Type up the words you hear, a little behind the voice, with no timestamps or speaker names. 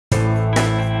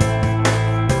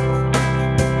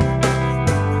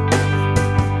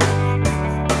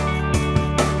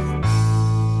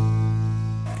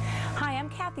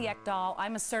Dahl.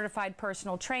 I'm a certified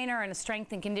personal trainer and a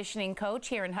strength and conditioning coach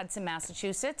here in Hudson,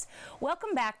 Massachusetts.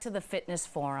 Welcome back to the Fitness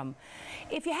Forum.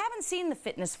 If you haven't seen the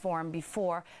Fitness Forum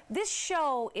before, this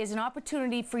show is an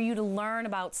opportunity for you to learn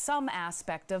about some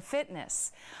aspect of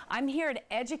fitness. I'm here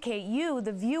to educate you,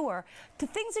 the viewer, to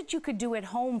things that you could do at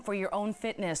home for your own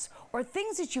fitness, or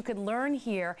things that you could learn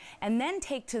here and then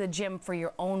take to the gym for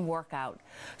your own workout.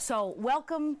 So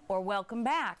welcome or welcome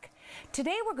back.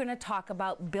 Today we're going to talk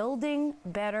about building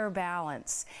better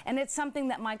balance, and it's something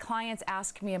that my clients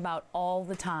ask me about all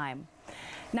the time.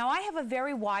 Now, I have a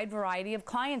very wide variety of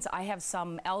clients. I have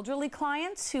some elderly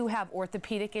clients who have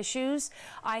orthopedic issues.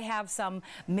 I have some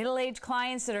middle-aged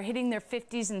clients that are hitting their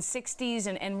 50s and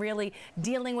 60s and really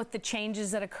dealing with the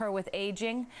changes that occur with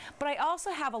aging. But I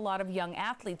also have a lot of young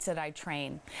athletes that I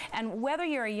train. And whether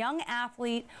you're a young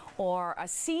athlete or a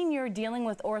senior dealing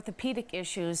with orthopedic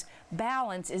issues,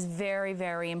 balance is very,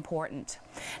 very important.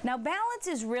 Now, balance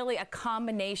is really a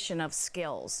combination of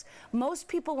skills. Most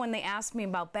people, when they ask me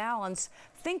about balance,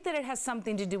 think that it has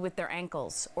something to do with their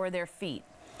ankles or their feet.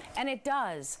 And it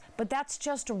does, but that's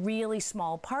just a really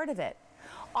small part of it.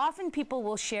 Often people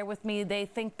will share with me they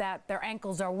think that their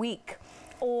ankles are weak,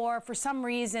 or for some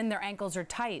reason their ankles are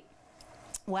tight.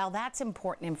 While that's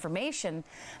important information,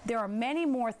 there are many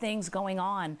more things going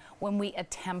on when we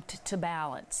attempt to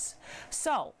balance.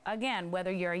 So, again,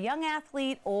 whether you're a young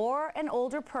athlete or an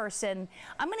older person,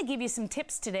 I'm going to give you some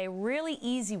tips today, really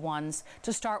easy ones,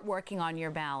 to start working on your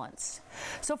balance.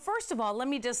 So first of all, let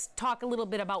me just talk a little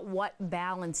bit about what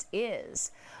balance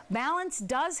is. Balance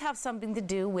does have something to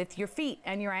do with your feet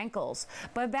and your ankles,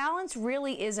 but balance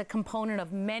really is a component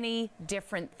of many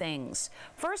different things.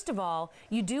 First of all,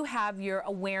 you do have your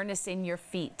awareness in your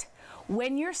feet.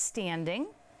 When you're standing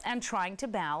and trying to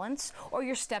balance, or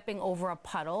you're stepping over a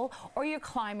puddle, or you're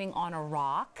climbing on a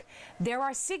rock, there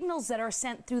are signals that are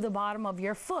sent through the bottom of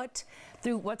your foot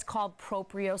through what's called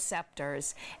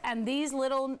proprioceptors. And these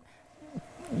little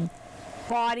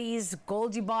bodies,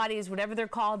 Golgi bodies, whatever they're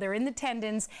called, they're in the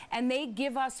tendons, and they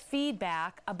give us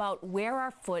feedback about where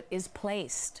our foot is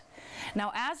placed.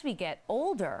 Now, as we get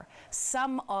older,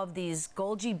 some of these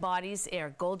Golgi bodies,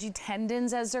 or Golgi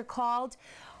tendons as they're called,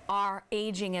 are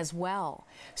aging as well.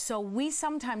 So we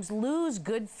sometimes lose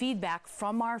good feedback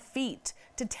from our feet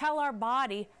to tell our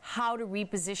body how to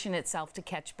reposition itself to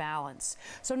catch balance.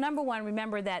 So number one,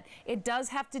 remember that it does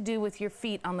have to do with your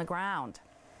feet on the ground.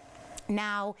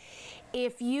 Now,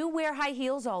 if you wear high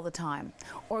heels all the time,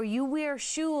 or you wear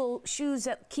shoes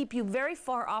that keep you very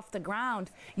far off the ground,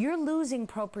 you're losing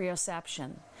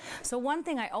proprioception. So one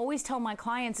thing I always tell my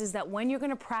clients is that when you're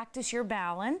going to practice your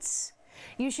balance,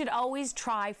 you should always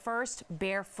try first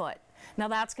barefoot. Now,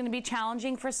 that's going to be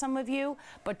challenging for some of you,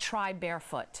 but try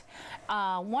barefoot.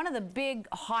 One of the big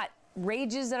hot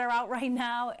rages that are out right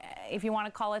now, if you want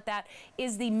to call it that,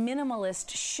 is the minimalist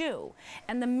shoe.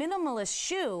 And the minimalist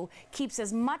shoe keeps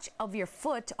as much of your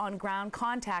foot on ground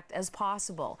contact as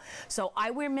possible. So I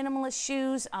wear minimalist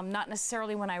shoes, not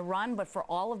necessarily when I run, but for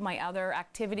all of my other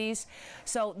activities.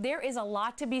 So there is a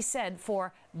lot to be said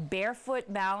for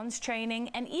barefoot balance training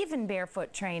and even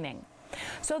barefoot training.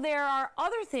 So there are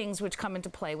other things which come into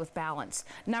play with balance.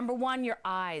 Number one, your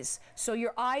eyes. So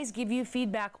your eyes give you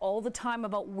feedback all the time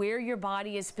about where your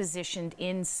body is positioned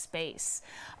in space.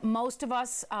 Most of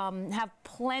us have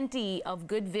plenty of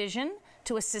good vision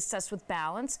to assist us with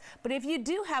balance, but if you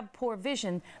do have poor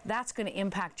vision, that's going to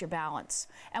impact your balance.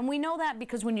 And we know that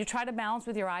because when you try to balance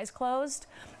with your eyes closed,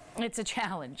 it's a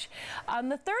challenge.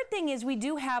 The third thing is we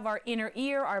do have our inner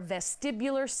ear, our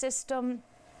vestibular system,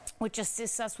 which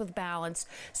assists us with balance.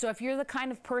 So if you're the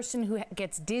kind of person who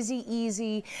gets dizzy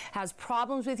easy, has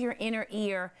problems with your inner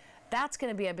ear, that's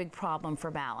going to be a big problem for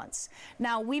balance.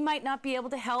 Now, we might not be able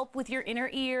to help with your inner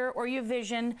ear or your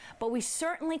vision, but we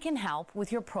certainly can help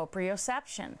with your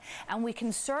proprioception. And we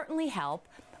can certainly help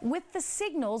with the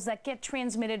signals that get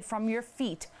transmitted from your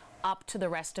feet up to the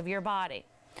rest of your body.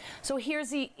 So here's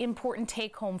the important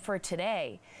take home for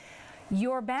today.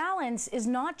 Your balance is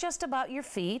not just about your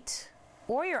feet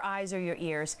or your eyes or your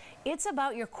ears, it's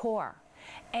about your core.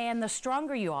 And the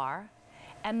stronger you are,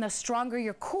 and the stronger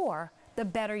your core, the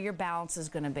better your balance is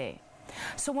going to be.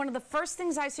 So one of the first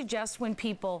things I suggest when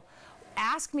people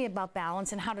ask me about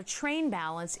balance and how to train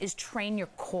balance is train your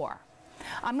core.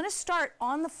 I'm going to start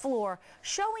on the floor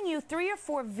showing you 3 or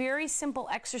 4 very simple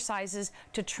exercises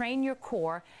to train your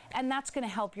core, and that's going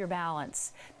to help your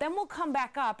balance. Then we'll come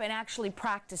back up and actually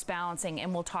practice balancing,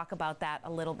 and we'll talk about that a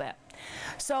little bit.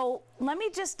 So let me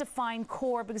just define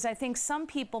core, because I think some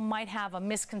people might have a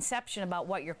misconception about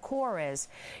what your core is.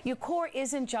 Your core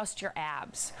isn't just your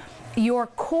abs. Your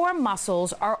core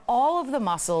muscles are all of the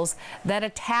muscles that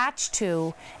attach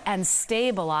to and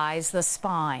stabilize the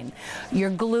spine. Your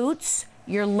glutes,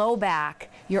 your low back,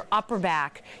 your upper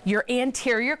back, your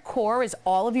anterior core is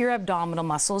all of your abdominal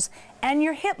muscles, and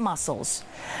your hip muscles.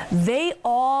 They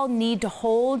all need to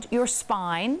hold your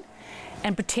spine,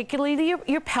 and particularly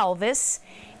your pelvis,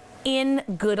 in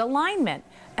good alignment.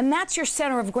 And that's your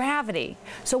center of gravity.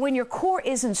 So when your core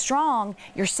isn't strong,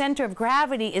 your center of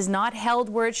gravity is not held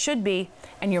where it should be,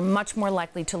 and you're much more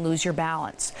likely to lose your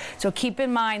balance. So keep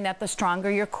in mind that the stronger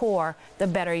your core, the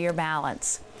better your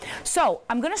balance. So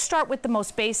I'm going to start with the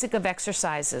most basic of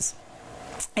exercises.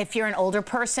 If you're an older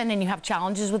person and you have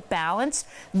challenges with balance,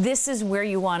 this is where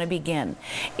you want to begin.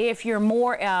 If you're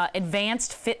more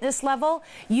advanced fitness level,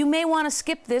 you may want to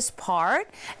skip this part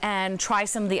and try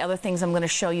some of the other things I'm going to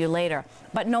show you later.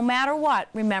 But no matter what,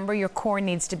 remember your core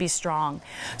needs to be strong.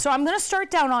 So I'm going to start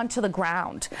down onto the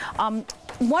ground.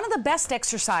 One of the best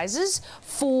exercises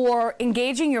for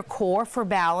engaging your core for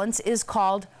balance is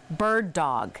called bird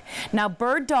dog. Now,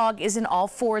 bird dog is an all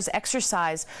fours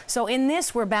exercise. So in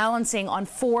this, we're balancing on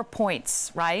 4 points,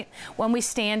 right? When we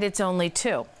stand, it's only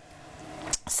 2.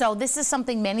 So this is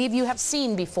something many of you have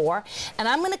seen before, and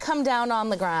I'm going to come down on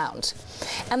the ground.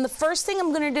 And the first thing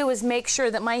I'm going to do is make sure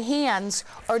that my hands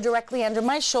are directly under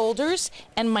my shoulders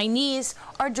and my knees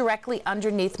are directly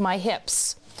underneath my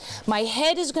hips. My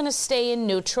head is going to stay in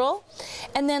neutral,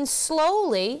 and then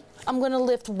slowly I'm going to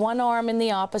lift one arm in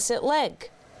the opposite leg.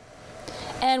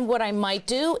 And what I might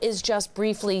do is just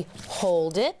briefly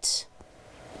hold it,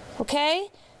 okay?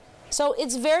 So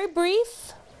it's very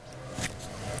brief.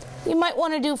 You might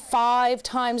want to do 5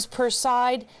 times per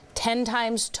side, 10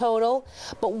 times total.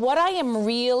 But what I am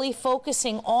really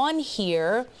focusing on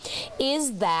here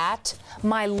is that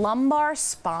my lumbar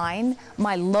spine,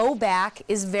 my low back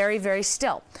is very, very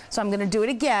still. So I'm going to do it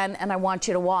again, and I want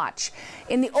you to watch.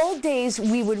 In the old days,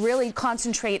 we would really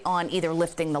concentrate on either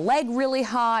lifting the leg really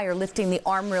high or lifting the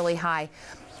arm really high.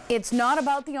 It's not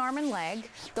about the arm and leg.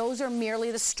 Those are merely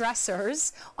the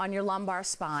stressors on your lumbar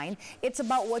spine. It's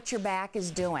about what your back is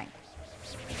doing.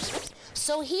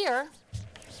 So here,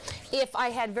 if I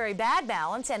had very bad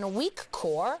balance and a weak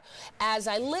core, as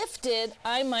I lifted,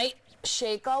 I might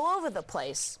shake all over the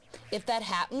place. If that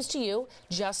happens to you,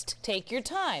 just take your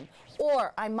time.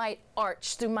 Or I might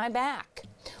arch through my back.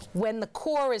 When the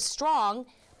core is strong,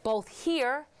 both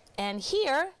here and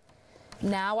here,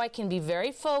 now I can be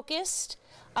very focused.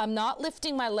 I'm not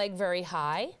lifting my leg very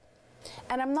high,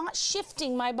 and I'm not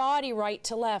shifting my body right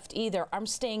to left either. I'm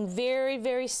staying very,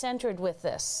 very centered with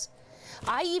this.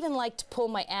 I even like to pull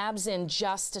my abs in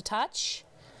just a touch,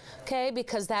 okay,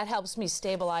 because that helps me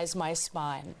stabilize my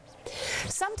spine.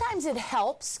 Sometimes it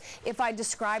helps if I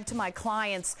describe to my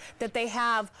clients that they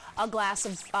have a glass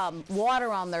of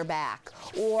water on their back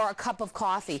or a cup of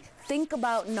coffee. Think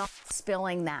about not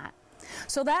spilling that.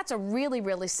 So that's a really,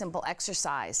 really simple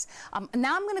exercise.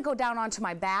 Now I'm going to go down onto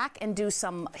my back and do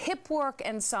some hip work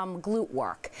and some glute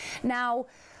work. Now,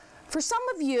 for some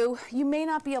of you, you may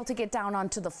not be able to get down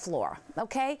onto the floor,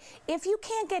 okay? If you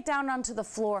can't get down onto the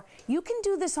floor, you can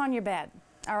do this on your bed.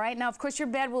 All right, now of course your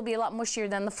bed will be a lot mushier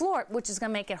than the floor, which is going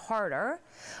to make it harder,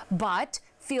 but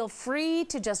feel free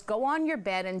to just go on your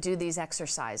bed and do these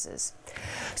exercises.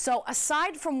 So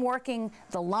aside from working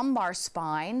the lumbar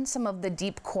spine, some of the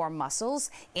deep core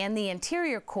muscles, and the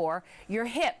anterior core, your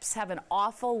hips have an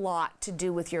awful lot to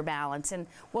do with your balance, and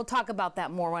we'll talk about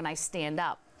that more when I stand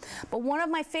up. But one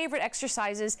of my favorite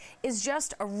exercises is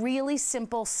just a really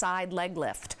simple side leg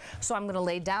lift. So I'm going to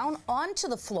lay down onto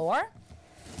the floor.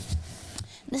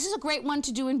 This is a great one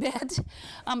to do in bed.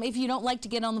 If you don't like to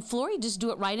get on the floor, you just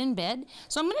do it right in bed.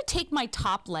 So I'm going to take my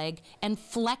top leg and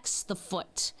flex the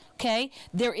foot, okay?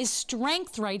 There is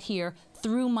strength right here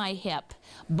through my hip.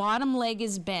 Bottom leg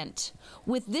is bent.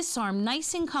 With this arm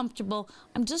nice and comfortable,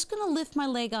 I'm just going to lift my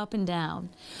leg up and down.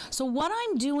 So what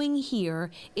I'm doing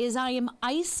here is I am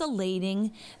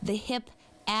isolating the hip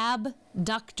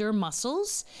abductor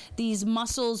muscles. These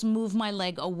muscles move my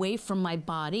leg away from my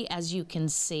body, as you can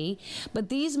see, but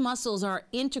these muscles are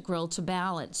integral to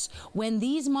balance. When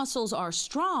these muscles are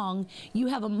strong, you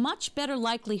have a much better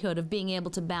likelihood of being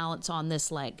able to balance on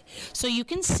this leg. So you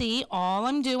can see all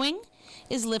I'm doing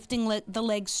is lifting the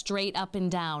leg straight up and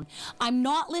down. I'm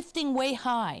not lifting way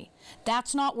high.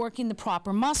 That's not working the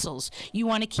proper muscles. You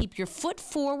want to keep your foot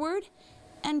forward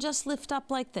and just lift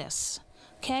up like this.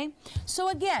 Okay, so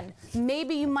again,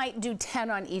 maybe you might do 10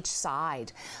 on each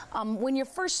side. When you're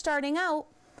first starting out,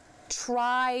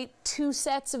 try 2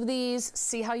 sets of these,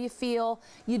 see how you feel.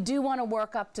 You do want to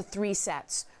work up to 3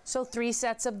 sets. So 3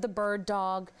 sets of the bird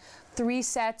dog, 3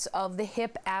 sets of the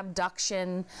hip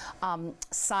abduction,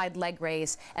 side leg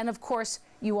raise, and of course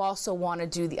you also want to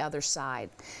do the other side.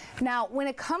 Now when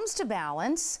it comes to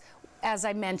balance, as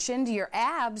I mentioned, your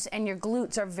abs and your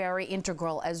glutes are very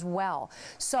integral as well.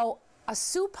 So a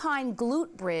supine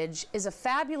glute bridge is a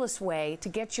fabulous way to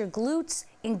get your glutes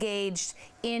engaged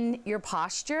in your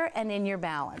posture and in your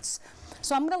balance.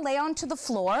 So I'm going to lay onto the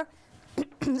floor.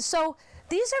 So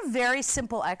these are very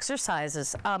simple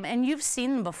exercises, and you've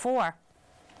seen them before.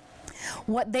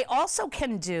 What they also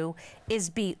can do is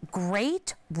be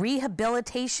great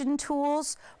rehabilitation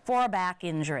tools for a back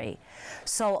injury.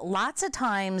 So lots of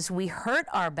times we hurt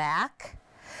our back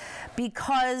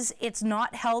because it's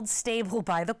not held stable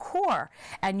by the core,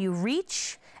 and you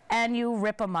reach and you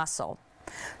rip a muscle.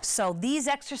 So these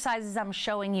exercises I'm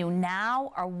showing you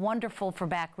now are wonderful for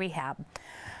back rehab.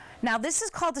 Now this is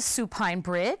called a supine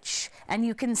bridge, and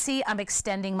you can see I'm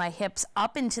extending my hips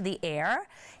up into the air,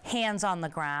 hands on the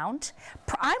ground.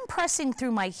 I'm pressing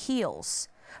through my heels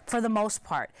for the most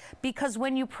part, because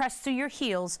when you press through your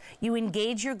heels, you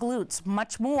engage your glutes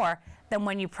much more than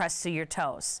when you press through your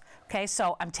toes. Okay,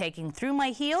 so I'm taking through my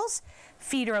heels,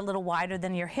 feet are a little wider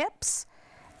than your hips,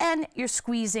 and you're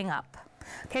squeezing up.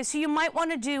 Okay, so you might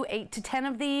want to do 8 to 10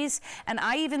 of these, and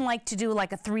I even like to do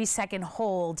like a 3-second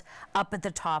hold up at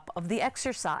the top of the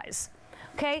exercise.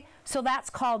 Okay, so that's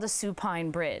called a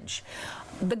supine bridge.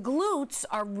 The glutes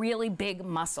are really big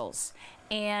muscles,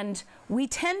 and we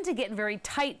tend to get very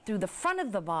tight through the front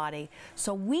of the body,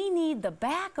 so we need the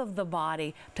back of the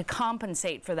body to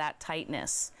compensate for that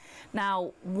tightness.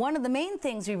 Now, one of the main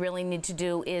things we really need to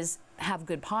do is have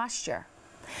good posture.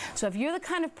 So if you're the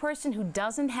kind of person who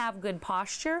doesn't have good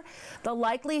posture, the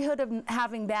likelihood of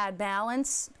having bad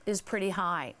balance is pretty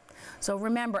high. So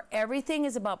remember, everything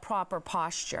is about proper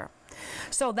posture.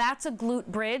 So that's a glute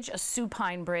bridge, a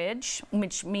supine bridge,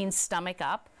 which means stomach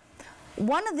up.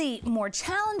 One of the more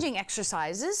challenging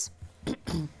exercises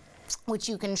which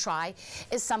you can try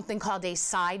is something called a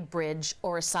side bridge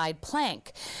or a side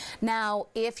plank. Now,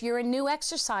 if you're a new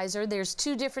exerciser, there's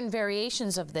 2 different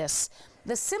variations of this.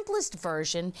 The simplest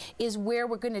version is where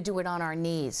we're going to do it on our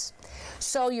knees.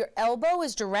 So your elbow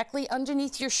is directly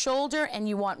underneath your shoulder, and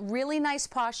you want really nice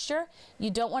posture.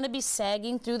 You don't want to be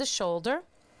sagging through the shoulder.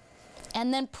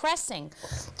 And then pressing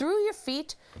through your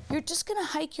feet, you're just going to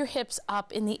hike your hips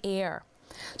up in the air.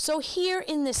 So here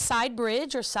in this side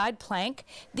bridge or side plank,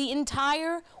 the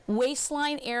entire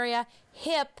waistline area,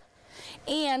 hip,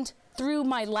 and through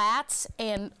my lats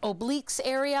and obliques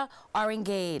area are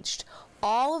engaged.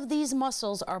 All of these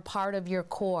muscles are part of your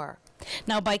core.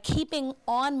 Now, by keeping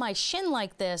on my shin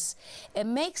like this, it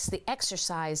makes the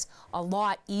exercise a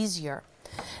lot easier.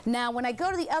 Now, when I go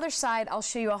to the other side, I'll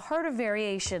show you a harder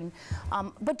variation,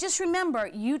 but just remember,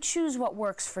 you choose what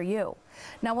works for you.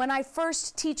 Now, when I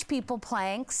first teach people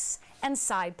planks and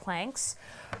side planks,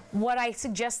 what I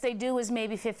suggest they do is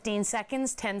maybe 15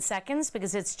 seconds, 10 seconds,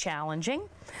 because it's challenging.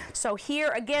 So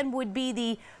here, again, would be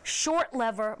the short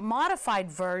lever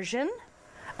modified version.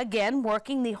 Again,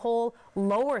 working the whole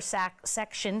lower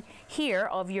section here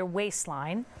of your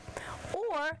waistline.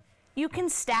 Or you can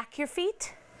stack your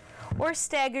feet or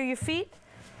stagger your feet,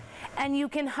 and you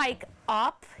can hike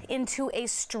up into a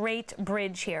straight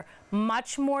bridge here.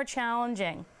 Much more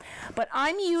challenging. But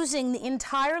I'm using the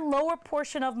entire lower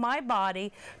portion of my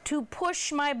body to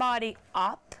push my body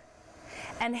up,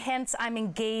 and hence I'm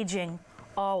engaging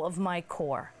all of my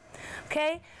core.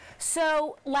 Okay?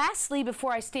 So lastly,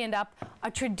 before I stand up, a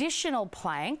traditional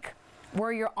plank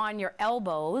where you're on your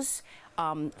elbows,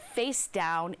 face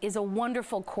down, is a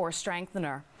wonderful core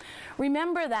strengthener.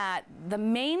 Remember that the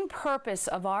main purpose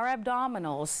of our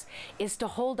abdominals is to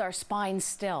hold our spine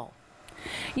still.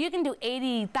 You can do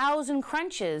 80,000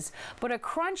 crunches, but a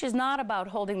crunch is not about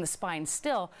holding the spine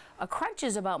still. A crunch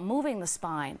is about moving the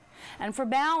spine. And for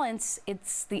balance,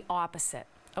 it's the opposite.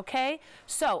 Okay?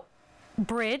 So,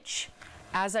 bridge,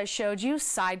 as I showed you,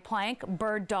 side plank,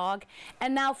 bird dog,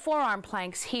 and now forearm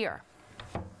planks here.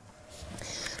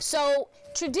 So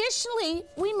traditionally,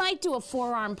 we might do a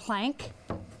forearm plank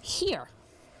here.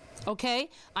 Okay?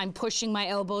 I'm pushing my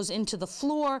elbows into the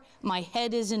floor, my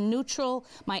head is in neutral,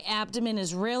 my abdomen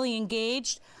is really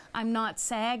engaged. I'm not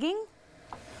sagging,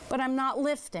 but I'm not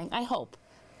lifting, I hope.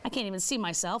 I can't even see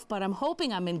myself, but I'm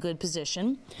hoping I'm in good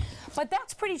position. But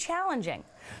that's pretty challenging.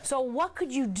 So what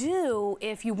could you do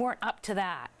if you weren't up to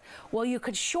that? Well, you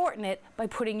could shorten it by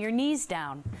putting your knees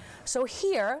down. So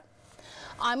here,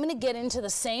 I'm going to get into the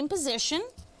same position,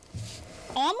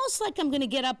 almost like I'm going to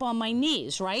get up on my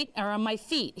knees, right? Or on my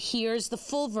feet. Here's the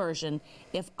full version.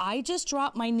 If I just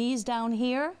drop my knees down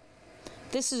here,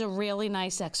 this is a really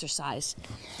nice exercise.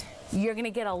 You're going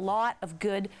to get a lot of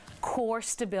good core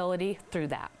stability through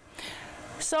that.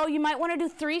 So you might want to do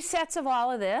 3 sets of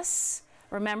all of this.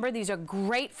 Remember, these are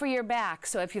great for your back.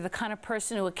 So if you're the kind of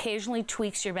person who occasionally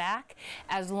tweaks your back,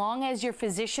 as long as your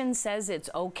physician says it's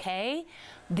okay,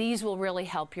 these will really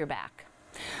help your back.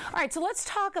 All right, so let's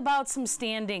talk about some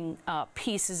standing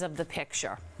pieces of the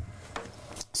picture.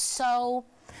 So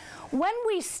when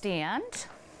we stand,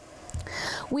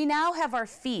 we now have our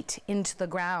feet into the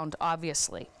ground,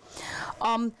 obviously.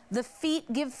 The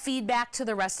feet give feedback to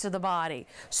the rest of the body.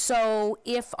 So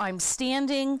if I'm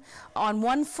standing on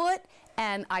one foot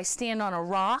and I stand on a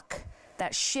rock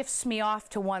that shifts me off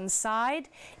to one side,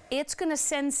 it's going to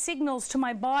send signals to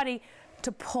my body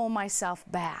to pull myself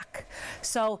back.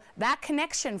 So that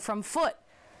connection from foot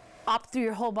up through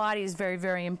your whole body is very,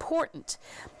 very important.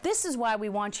 This is why we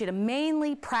want you to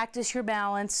mainly practice your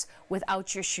balance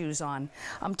without your shoes on.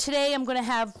 Today I'm going to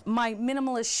have my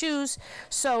minimalist shoes,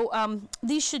 so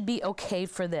these should be okay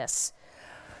for this.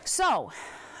 So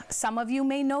some of you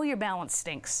may know your balance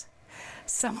stinks.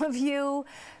 Some of you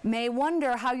may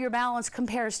wonder how your balance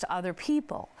compares to other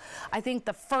people. I think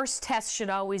the first test should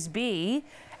always be,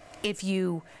 if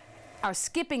you are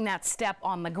skipping that step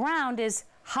on the ground, is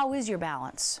how is your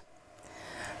balance?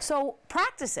 So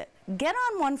practice it. Get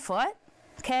on one foot,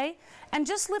 okay, and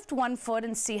just lift one foot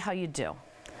and see how you do. All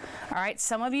right,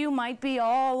 some of you might be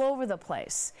all over the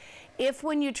place. If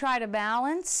when you try to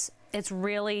balance, it's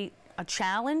really a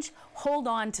challenge, hold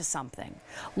on to something.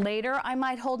 Later, I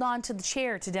might hold on to the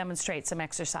chair to demonstrate some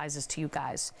exercises to you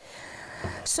guys.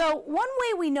 So one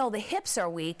way we know the hips are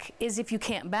weak is if you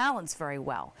can't balance very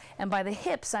well. And by the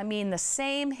hips, I mean the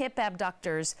same hip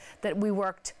abductors that we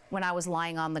worked when I was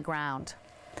lying on the ground.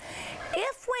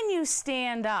 If when you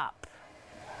stand up,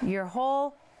 your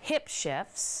whole hip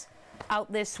shifts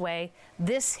out this way,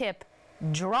 this hip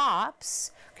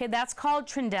drops, okay, that's called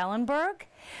Trendelenburg,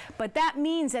 but that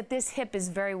means that this hip is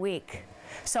very weak.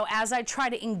 So as I try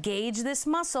to engage this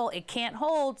muscle, it can't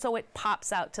hold, so it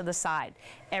pops out to the side.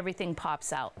 Everything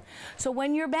pops out. So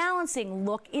when you're balancing,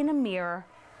 look in a mirror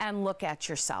and look at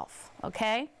yourself,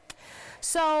 okay?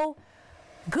 So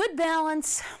good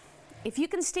balance. If you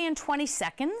can stand 20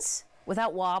 seconds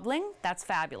without wobbling, that's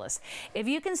fabulous. If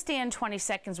you can stand 20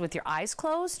 seconds with your eyes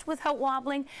closed without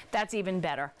wobbling, that's even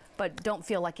better, but don't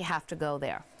feel like you have to go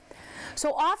there.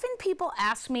 So often people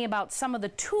ask me about some of the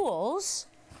tools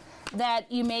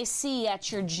that you may see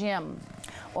at your gym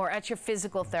or at your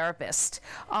physical therapist.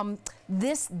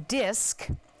 This disc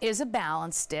is a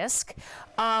balance disc.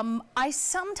 I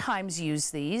sometimes use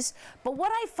these, but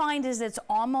what I find is it's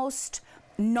almost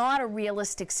not a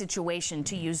realistic situation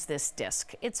to use this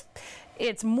disc.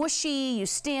 It's mushy, you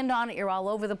stand on it, you're all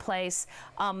over the place,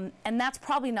 and that's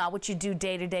probably not what you do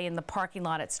day to day in the parking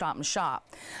lot at Stop and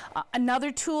Shop.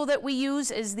 Another tool that we use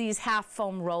is these half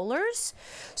foam rollers.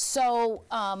 So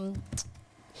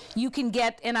you can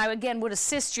get, and I again would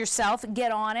assist yourself,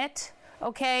 get on it.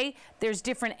 Okay, there's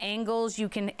different angles. You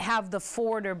can have the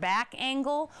forward or back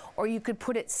angle, or you could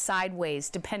put it sideways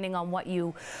depending on what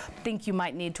you think you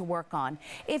might need to work on.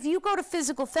 If you go to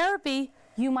physical therapy,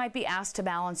 you might be asked to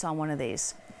balance on one of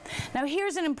these. Now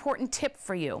here's an important tip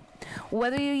for you.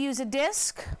 Whether you use a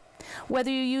disc, whether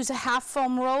you use a half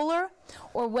foam roller,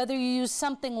 or whether you use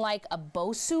something like a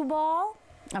Bosu ball,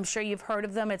 I'm sure you've heard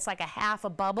of them, it's like a half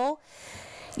a bubble,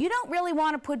 you don't really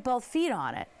want to put both feet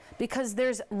on it, because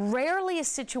there's rarely a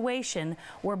situation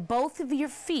where both of your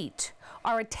feet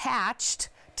are attached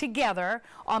together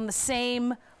on the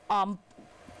same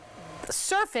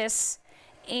surface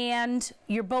and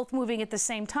you're both moving at the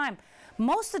same time.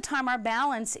 Most of the time our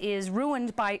balance is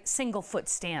ruined by single foot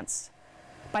stance,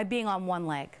 by being on one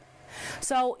leg.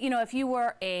 So, you know, if you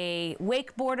were a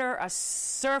wakeboarder, a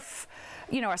surfer,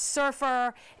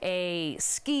 a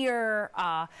skier,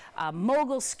 a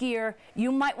mogul skier,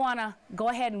 you might want to go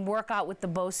ahead and work out with the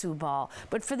Bosu ball.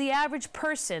 But for the average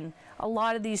person, a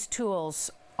lot of these tools,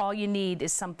 all you need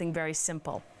is something very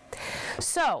simple.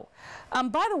 So,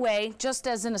 by the way, just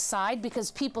as an aside,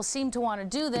 because people seem to want to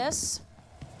do this,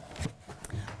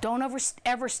 don't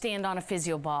ever stand on a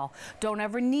physio ball. Don't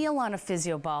ever kneel on a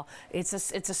physio ball. It's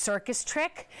a circus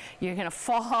trick. You're going to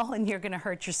fall and you're going to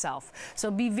hurt yourself.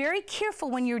 So be very careful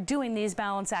when you're doing these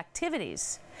balance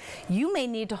activities. You may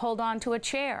need to hold on to a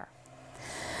chair.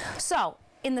 So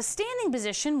in the standing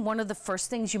position, one of the first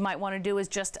things you might want to do is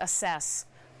just assess,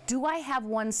 do I have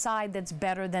one side that's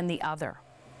better than the other?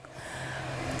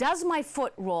 Does my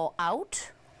foot roll out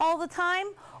all the time,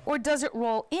 or does it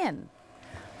roll in?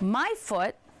 my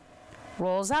foot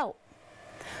rolls out.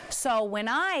 So when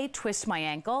I twist my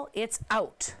ankle, it's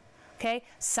out. Okay?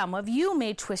 Some of you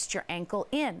may twist your ankle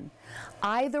in.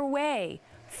 Either way,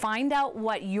 find out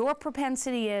what your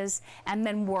propensity is and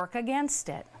then work against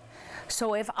it.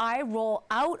 So if I roll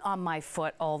out on my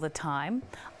foot all the time,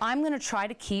 I'm going to try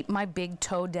to keep my big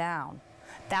toe down.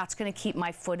 That's going to keep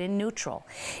my foot in neutral.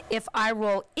 If I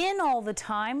roll in all the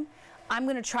time, I'm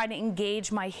going to try to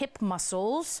engage my hip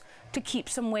muscles to keep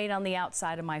some weight on the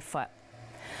outside of my foot.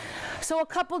 So a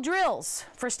couple drills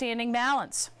for standing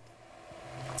balance.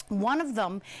 One of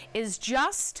them is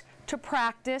just to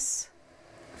practice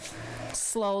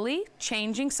slowly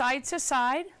changing side to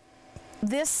side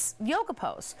this yoga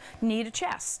pose, knee to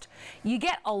chest. You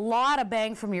get a lot of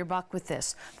bang from your buck with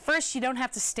this. First, you don't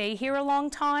have to stay here a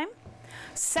long time.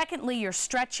 Secondly, you're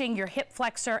stretching your hip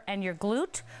flexor and your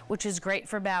glute, which is great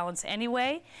for balance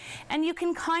anyway. And you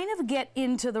can kind of get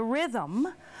into the rhythm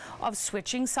of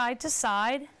switching side to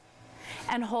side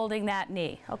and holding that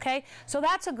knee, okay? So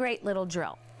that's a great little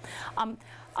drill.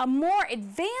 A more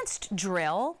advanced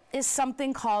drill is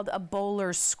something called a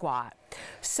bowler's squat.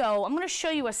 So I'm going to show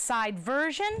you a side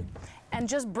version and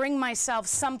just bring myself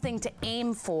something to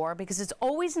aim for, because it's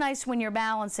always nice when you're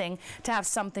balancing to have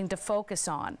something to focus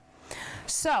on.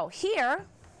 So here,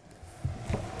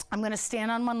 I'm going to stand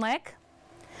on one leg.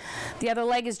 The other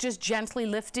leg is just gently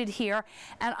lifted here,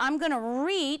 and I'm going to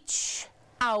reach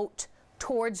out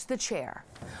towards the chair,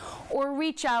 or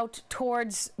reach out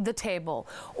towards the table,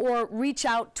 or reach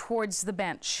out towards the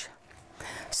bench.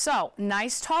 So,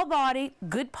 nice tall body,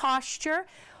 good posture.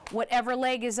 Whatever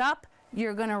leg is up,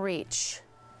 you're going to reach.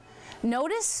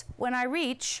 Notice when I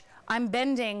reach, I'm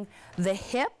bending the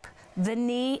hip, the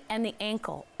knee, and the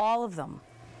ankle, all of them.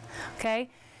 Okay?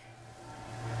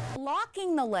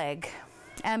 Locking the leg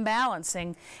and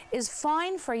balancing is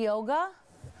fine for yoga,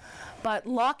 but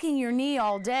locking your knee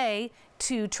all day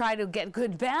to try to get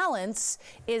good balance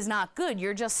is not good.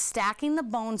 You're just stacking the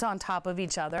bones on top of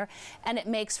each other, and it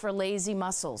makes for lazy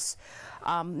muscles.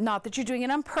 Not that you're doing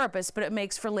it on purpose, but it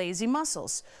makes for lazy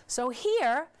muscles. So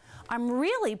here, I'm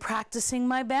really practicing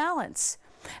my balance.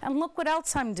 And look what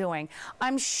else I'm doing.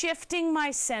 I'm shifting my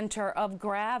center of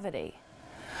gravity.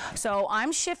 So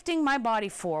I'm shifting my body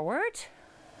forward,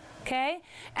 okay?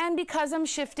 And because I'm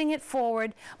shifting it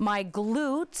forward, my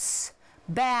glutes,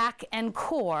 back, and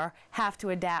core have to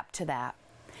adapt to that.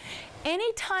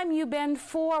 Anytime you bend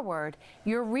forward,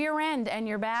 your rear end and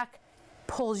your back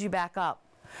pulls you back up.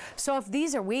 So if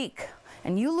these are weak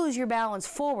and you lose your balance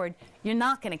forward, you're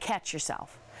not going to catch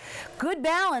yourself. Good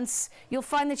balance, you'll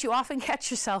find that you often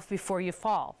catch yourself before you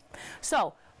fall.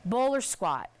 So, bowler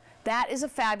squat, that is a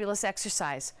fabulous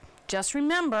exercise. Just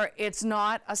remember, it's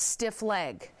not a stiff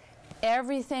leg.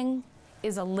 Everything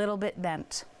is a little bit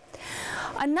bent.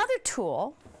 Another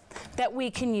tool that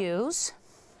we can use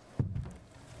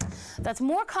that's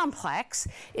more complex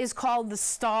is called the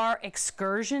STAR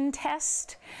excursion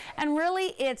test. And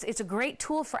really, it's a great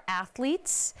tool for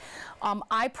athletes.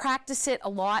 I practice it a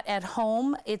lot at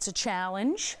home. It's a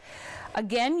challenge.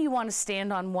 Again, you want to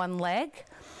stand on one leg.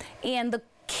 And the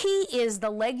key is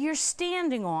the leg you're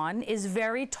standing on is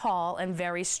very tall and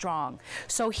very strong.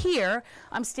 So here,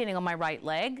 I'm standing on my right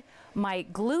leg. My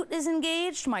glute is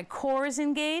engaged, my core is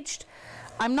engaged.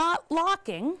 I'm not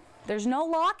locking. There's no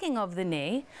locking of the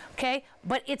knee, okay?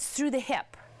 But it's through the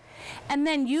hip. And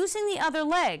then using the other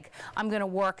leg, I'm going to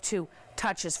work to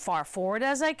touch as far forward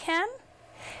as I can,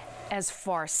 as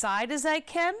far side as I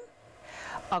can,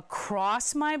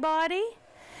 across my body,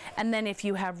 and then if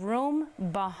you have room,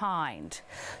 behind.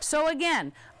 So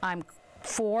again, I'm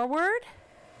forward,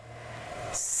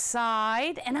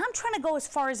 side, and I'm trying to go as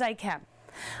far as I can.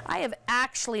 I have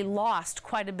actually lost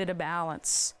quite a bit of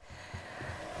balance.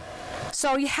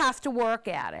 So you have to work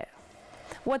at it.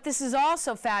 What this is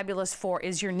also fabulous for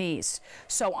is your knees.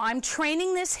 So I'm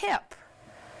training this hip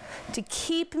to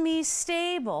keep me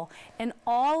stable in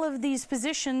all of these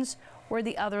positions where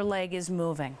the other leg is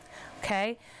moving.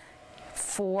 Okay?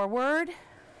 Forward,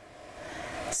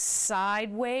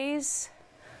 sideways,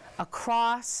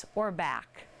 across, or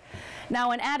back.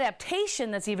 Now, an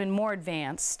adaptation that's even more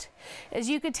advanced is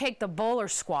you could take the bowler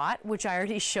squat, which I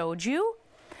already showed you,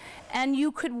 and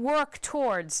you could work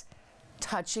towards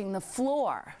touching the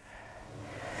floor,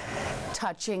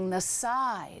 touching the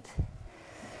side,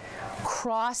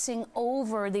 crossing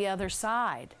over the other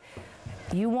side.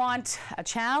 You want a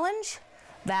challenge?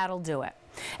 That'll do it.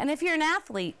 And if you're an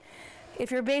athlete,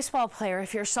 if you're a baseball player,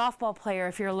 if you're a softball player,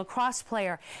 if you're a lacrosse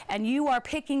player, and you are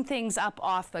picking things up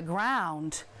off the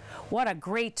ground, what a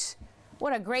great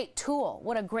tool,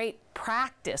 what a great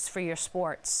practice for your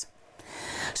sports.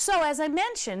 So as I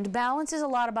mentioned, balance is a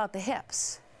lot about the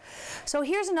hips. So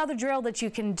here's another drill that you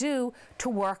can do to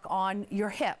work on your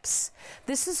hips.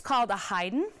 This is called a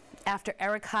Haydn, after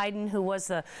Eric Heiden, who was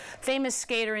the famous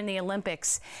skater in the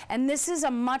Olympics. And this is a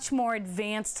much more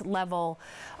advanced level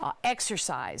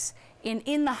exercise.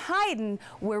 In the Haydn,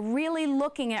 we're really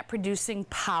looking at producing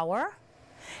power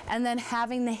and then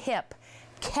having the hip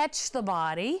catch the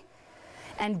body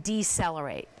and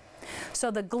decelerate. So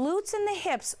the glutes and the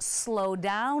hips slow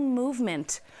down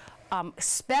movement,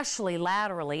 especially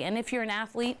laterally. And if you're an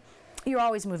athlete, you're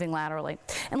always moving laterally,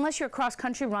 unless you're a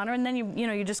cross-country runner, and then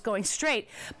you're just going straight.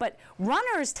 But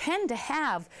runners tend to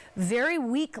have very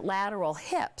weak lateral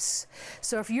hips.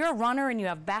 So if you're a runner and you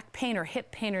have back pain or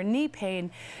hip pain or knee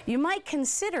pain, you might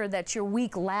consider that you're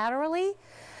weak laterally,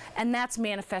 and that's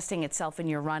manifesting itself in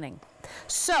your running.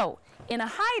 So in a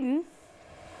Haydn,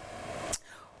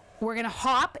 we're going to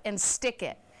hop and stick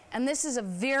it. And this is a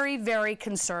very, very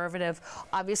conservative.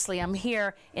 Obviously, I'm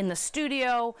here in the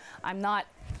studio. I'm not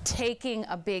taking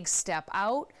a big step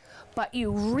out, but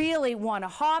you really want to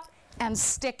hop and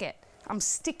stick it. I'm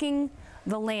sticking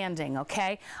the landing,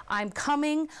 okay? I'm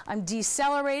coming, I'm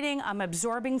decelerating, I'm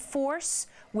absorbing force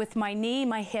with my knee,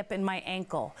 my hip, and my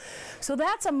ankle. So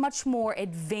that's a much more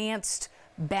advanced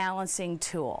balancing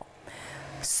tool.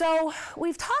 So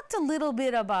we've talked a little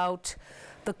bit about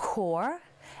the core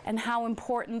and how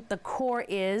important the core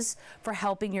is for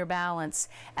helping your balance.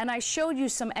 And I showed you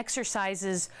some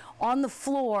exercises on the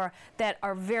floor that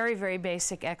are very, very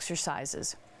basic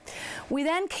exercises. We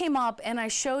then came up and I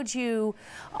showed you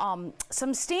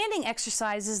some standing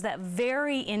exercises that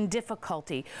vary in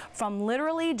difficulty, from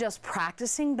literally just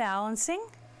practicing balancing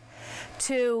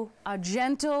to a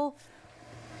gentle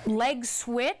leg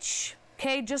switch,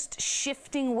 okay, just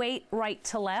shifting weight right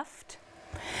to left.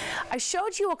 I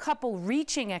showed you a couple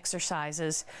reaching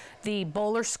exercises, the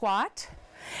bowler squat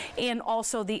and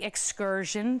also the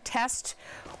excursion test,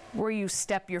 where you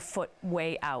step your foot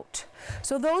way out.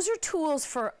 So those are tools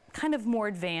for kind of more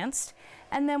advanced.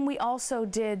 And then we also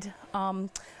did the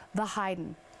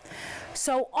Haydn.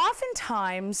 So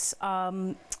oftentimes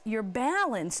your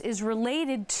balance is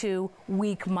related to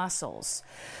weak muscles.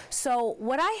 So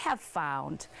what I have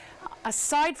found,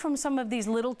 aside from some of these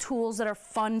little tools that are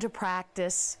fun to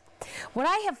practice, what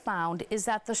I have found is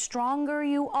that the stronger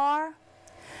you are,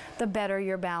 the better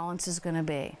your balance is going to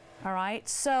be. All right?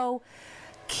 So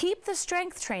keep the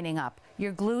strength training up,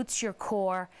 your glutes, your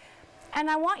core. And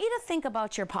I want you to think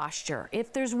about your posture.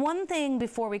 If there's one thing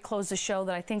before we close the show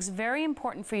that I think is very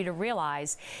important for you to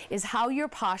realize, is how your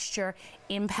posture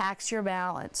impacts your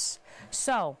balance.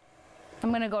 So I'm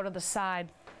going to go to the side.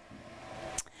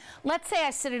 Let's say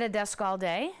I sit at a desk all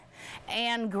day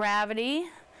and gravity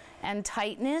and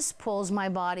tightness pulls my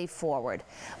body forward.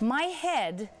 My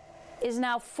head is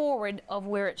now forward of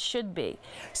where it should be.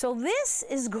 So this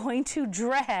is going to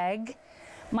drag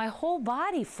my whole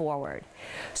body forward.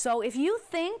 So if you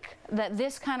think that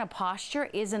this kind of posture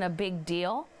isn't a big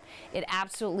deal, it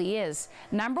absolutely is.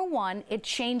 Number one, it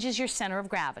changes your center of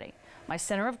gravity. My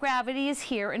center of gravity is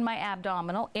here in my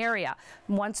abdominal area.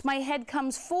 Once my head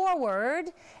comes forward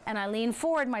and I lean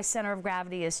forward, my center of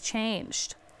gravity is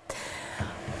changed.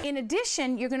 In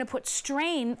addition, you're going to put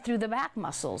strain through the back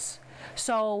muscles.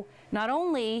 So not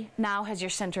only now has your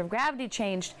center of gravity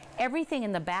changed, everything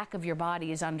in the back of your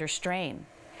body is under strain.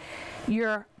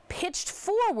 You're pitched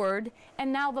forward,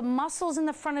 and now the muscles in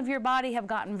the front of your body have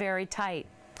gotten very tight.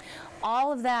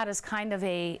 All of that is kind of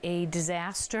a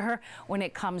disaster when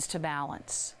it comes to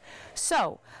balance.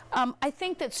 So I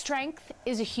think that strength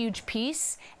is a huge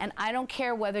piece, and I don't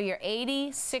care whether you're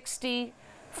 80, 60,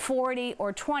 40,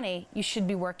 or 20, you should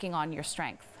be working on your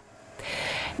strength.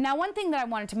 Now, one thing that I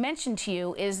wanted to mention to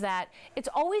you is that it's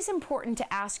always important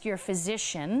to ask your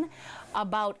physician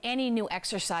about any new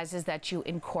exercises that you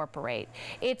incorporate.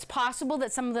 It's possible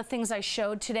that some of the things I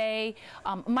showed today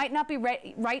might not be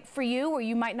right for you, or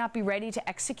you might not be ready to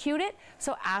execute it,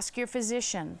 so ask your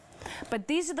physician. But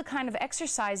these are the kind of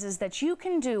exercises that you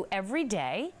can do every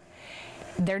day.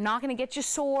 They're not going to get you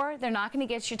sore, they're not going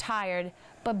to get you tired,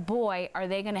 but boy, are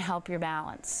they going to help your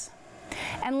balance.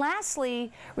 And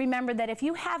lastly, remember that if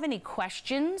you have any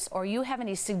questions or you have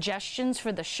any suggestions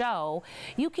for the show,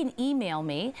 you can email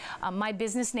me. My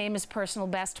business name is Personal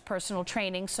Best Personal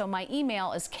Training, so my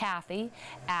email is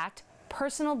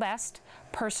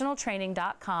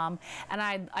Kathy@personalbestpersonaltraining.com, and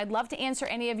I'd love to answer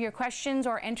any of your questions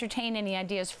or entertain any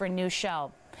ideas for a new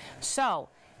show. So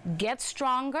get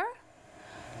stronger,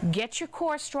 get your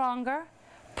core stronger,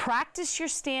 practice your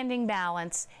standing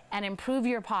balance, and improve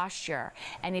your posture.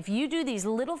 And if you do these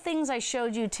little things I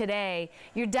showed you today,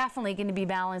 you're definitely going to be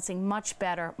balancing much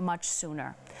better, much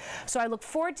sooner. So I look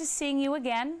forward to seeing you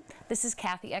again. This is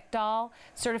Kathy Ekdahl,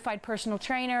 certified personal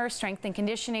trainer, strength and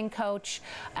conditioning coach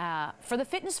for the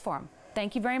Fitness Forum.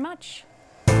 Thank you very much.